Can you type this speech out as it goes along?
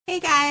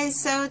guys,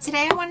 so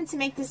today I wanted to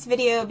make this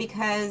video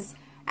because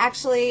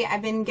actually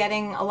I've been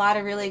getting a lot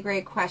of really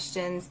great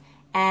questions,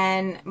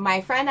 and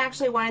my friend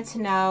actually wanted to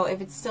know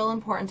if it's still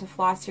important to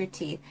floss your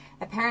teeth.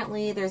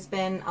 Apparently there's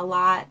been a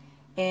lot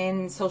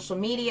in social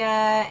media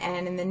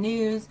and in the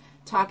news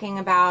talking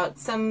about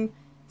some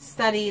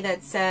study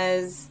that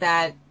says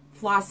that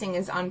flossing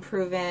is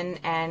unproven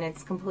and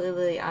it's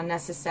completely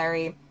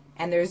unnecessary,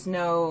 and there's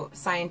no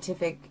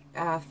scientific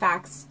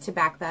facts to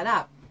back that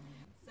up.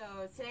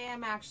 So today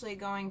I'm actually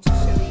going to show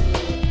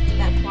you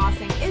that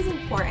flossing is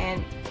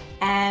important,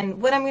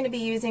 and what I'm going to be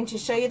using to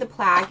show you the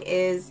plaque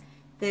is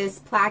this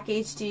Plaque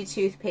HD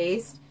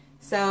toothpaste.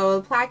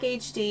 So Plaque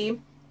HD,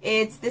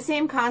 it's the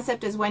same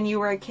concept as when you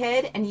were a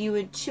kid and you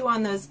would chew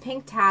on those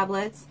pink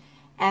tablets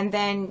and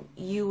then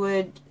you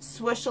would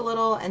swoosh a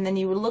little and then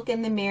you would look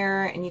in the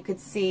mirror and you could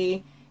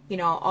see, you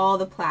know, all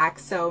the plaque.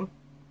 So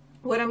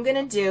what I'm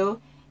going to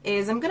do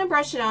is I'm going to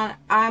brush it on.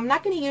 I'm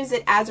not going to use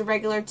it as a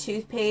regular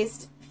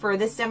toothpaste for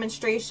this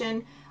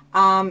demonstration.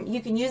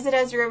 You can use it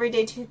as your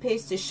everyday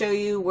toothpaste to show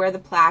you where the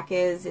plaque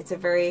is. It's a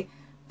very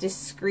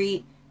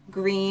discreet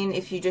green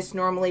if you just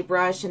normally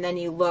brush and then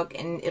you look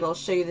and it'll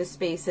show you the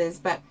spaces.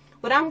 But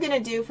what I'm going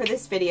to do for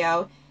this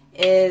video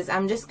is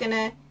I'm just going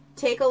to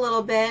take a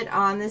little bit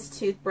on this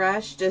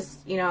toothbrush,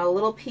 just, you know, a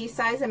little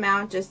pea-size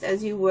amount, just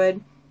as you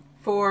would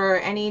for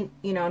any,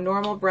 you know,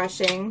 normal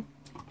brushing,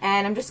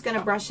 and I'm just going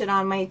to brush it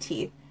on my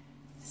teeth.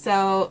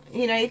 So,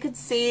 you know, you could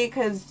see,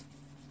 because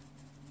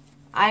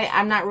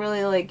I'm not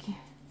really like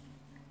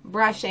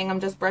brushing, I'm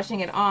just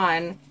brushing it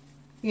on.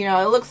 You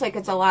know, it looks like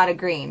it's a lot of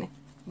green,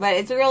 but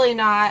it's really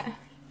not.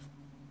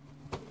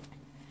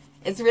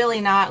 It's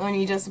really not when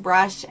you just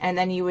brush and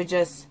then you would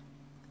just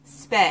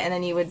spit and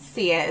then you would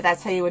see it.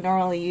 That's how you would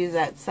normally use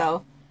it.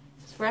 So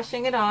just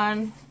brushing it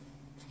on.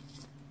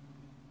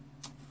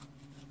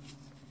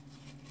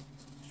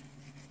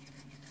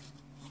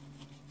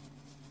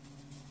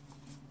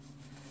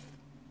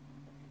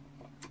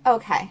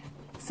 Okay,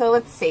 so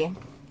let's see.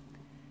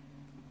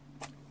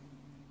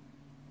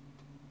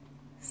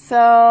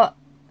 So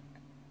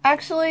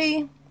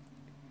actually,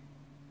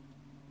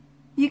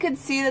 you can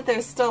see that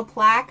there's still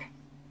plaque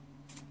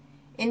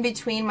in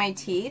between my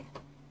teeth.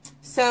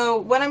 So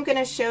what I'm going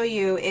to show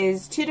you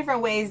is two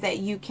different ways that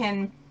you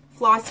can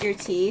floss your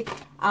teeth.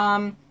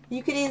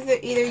 You could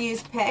either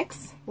use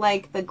picks,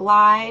 like the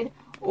Glide,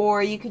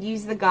 or you could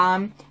use the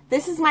gum.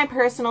 This is my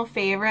personal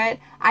favorite.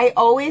 I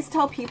always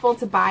tell people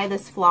to buy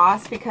this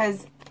floss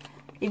because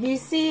if you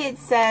see, it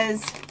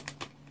says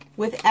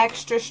with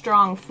extra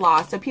strong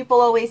floss. So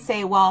people always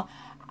say, well,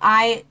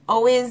 I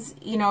always,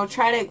 you know,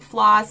 try to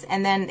floss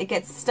and then it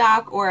gets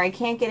stuck or I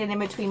can't get it in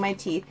between my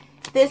teeth.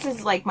 This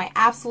is like my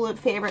absolute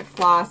favorite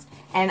floss,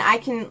 and you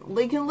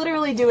can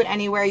literally do it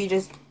anywhere. You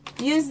just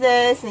use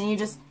this and you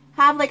just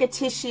have like a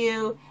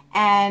tissue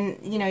and,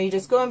 you know, you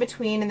just go in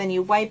between and then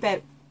you wipe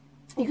it.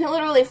 You can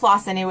literally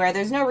floss anywhere.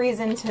 There's no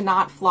reason to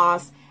not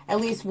floss at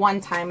least one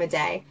time a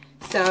day.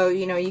 So,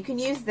 you know, you can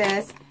use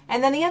this.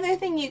 And then the other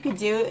thing you could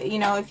do, you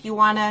know, if you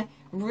want to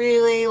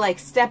really like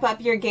step up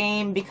your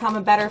game, become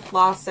a better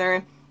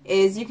flosser,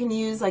 is you can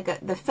use like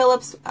the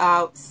Phillips,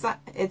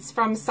 it's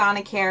from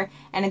Sonicare,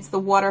 and it's the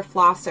water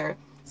flosser.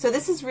 So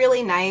this is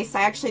really nice.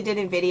 I actually did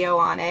a video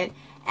on it.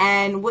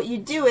 And what you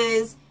do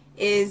is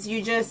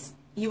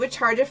you would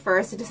charge it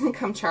first. It doesn't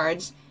come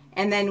charged.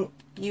 And then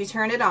you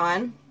turn it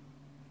on.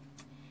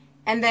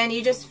 And then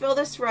you just fill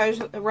this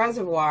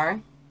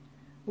reservoir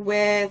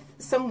with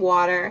some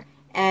water.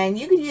 And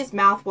you could use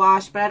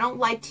mouthwash, but I don't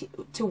like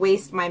to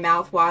waste my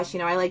mouthwash. You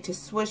know, I like to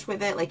swoosh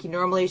with it like you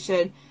normally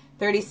should,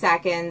 30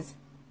 seconds,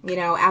 you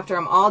know, after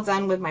I'm all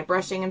done with my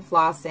brushing and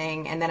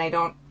flossing, and then I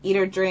don't eat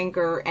or drink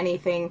or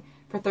anything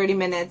for 30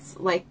 minutes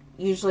like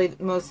usually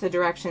most of the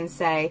directions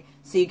say,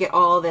 so you get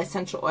all the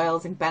essential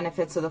oils and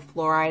benefits of the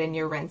fluoride in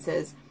your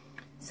rinses.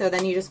 So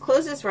then you just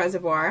close this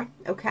reservoir,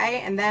 okay,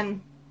 and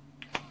then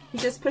you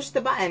just push the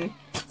button.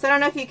 So I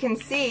don't know if you can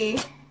see,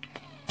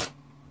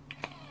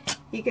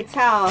 you could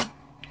tell,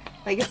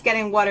 like it's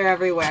getting water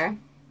everywhere.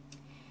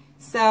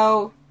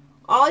 So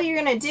all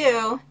you're going to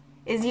do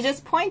is you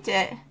just point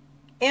it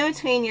in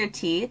between your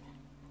teeth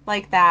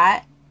like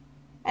that,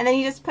 and then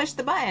you just push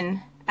the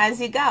button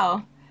as you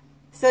go.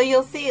 So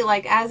you'll see,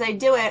 like as I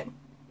do it,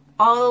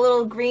 all the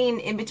little green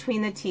in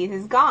between the teeth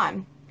is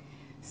gone.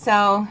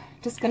 So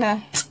just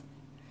gonna,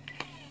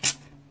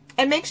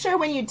 and make sure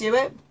when you do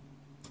it,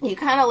 you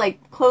kind of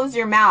like close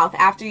your mouth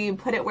after you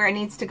put it where it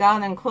needs to go,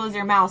 and then close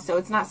your mouth so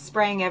it's not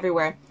spraying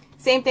everywhere.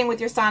 Same thing with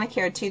your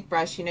sonicare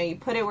toothbrush. You know, you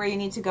put it where you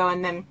need to go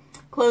and then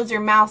close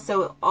your mouth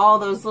so all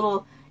those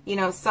little, you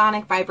know,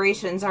 sonic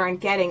vibrations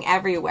aren't getting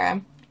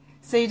everywhere.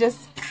 So you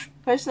just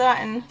push the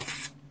button.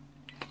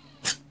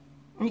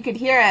 You could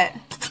hear it.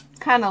 It's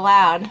kind of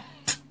loud.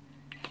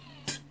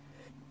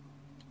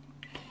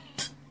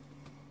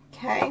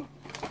 Okay.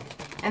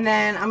 And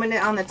then I'm going to,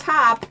 on the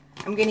top,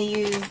 I'm going to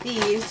use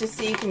these just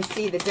so you can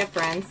see the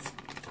difference.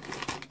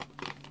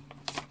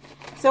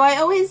 So I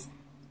always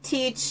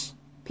teach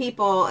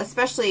people,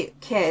 especially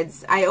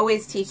kids, I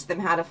always teach them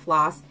how to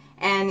floss.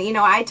 And, you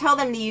know, I tell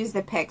them to use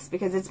the picks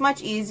because it's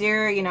much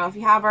easier, you know, if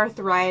you have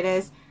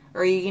arthritis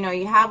or, you know,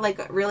 you have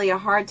like really a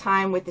hard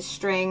time with the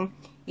string,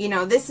 you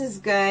know, this is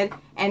good.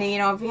 And, you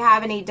know, if you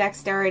have any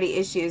dexterity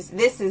issues,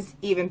 this is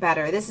even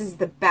better. This is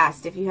the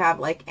best if you have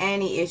like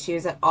any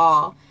issues at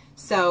all.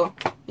 So,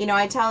 you know,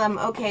 I tell them,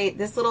 okay,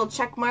 this little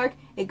check mark,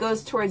 it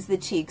goes towards the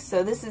cheeks.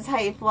 So this is how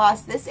you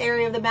floss this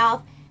area of the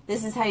mouth.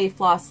 This is how you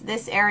floss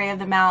this area of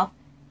the mouth.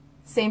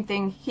 Same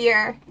thing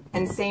here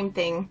and same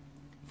thing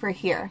for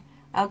here.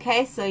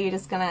 Okay, so you're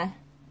just gonna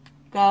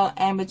go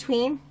in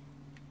between.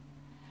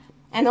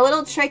 And the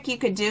little trick you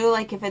could do,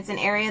 like if it's an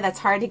area that's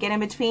hard to get in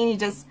between, you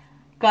just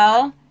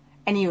go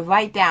and you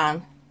bite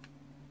down.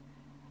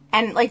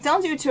 And like,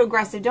 don't do it too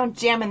aggressive. Don't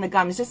jam in the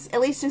gums. Just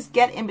at least just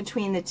get in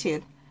between the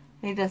tooth.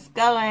 You just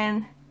go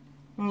in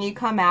and you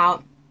come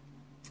out,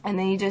 and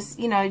then you just,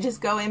 you know, just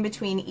go in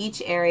between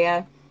each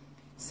area.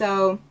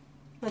 So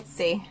let's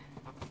see.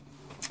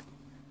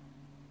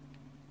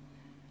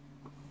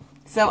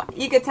 So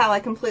you could tell I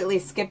completely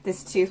skipped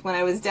this tooth when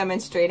I was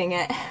demonstrating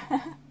it.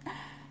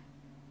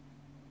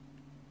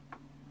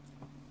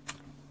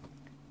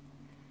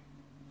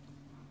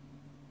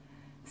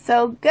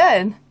 So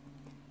good.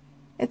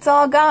 It's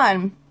all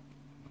gone.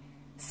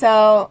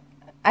 So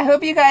I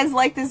hope you guys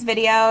like this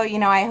video. You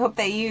know, I hope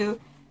that you,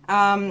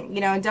 you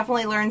know,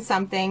 definitely learned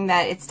something,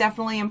 that it's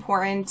definitely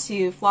important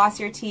to floss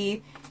your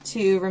teeth,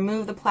 to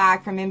remove the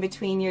plaque from in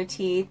between your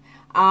teeth.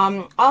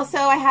 Also,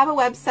 I have a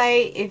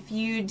website. If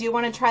you do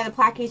want to try the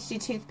Plaque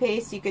HD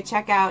toothpaste, you could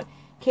check out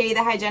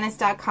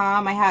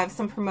katiethehygienist.com. I have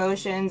some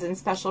promotions and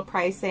special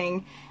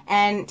pricing.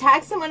 And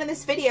tag someone in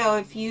this video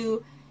if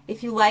you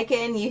like it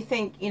and you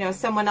think, you know,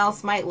 someone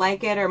else might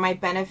like it or might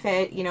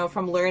benefit, you know,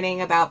 from learning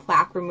about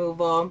plaque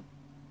removal,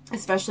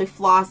 especially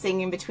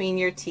flossing in between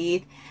your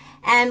teeth.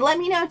 And let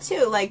me know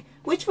too, like,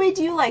 which way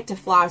do you like to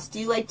floss? Do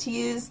you like to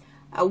use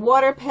a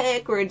water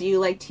pick, or do you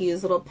like to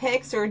use little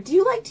picks, or do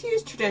you like to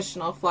use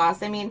traditional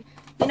floss? I mean,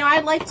 you know,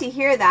 I'd like to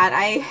hear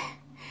that.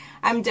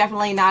 I'm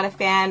definitely not a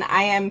fan.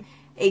 I am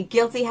a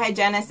guilty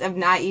hygienist of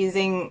not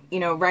using,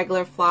 you know,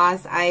 regular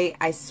floss.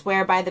 I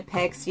swear by the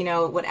picks, you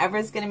know, whatever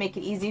is going to make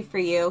it easy for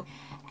you.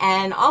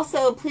 And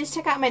also, please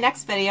check out my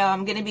next video.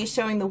 I'm going to be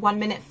showing the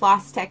 1-minute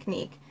floss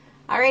technique.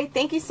 All right,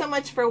 thank you so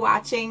much for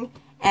watching,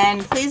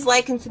 and please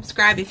like and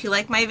subscribe if you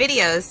like my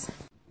videos.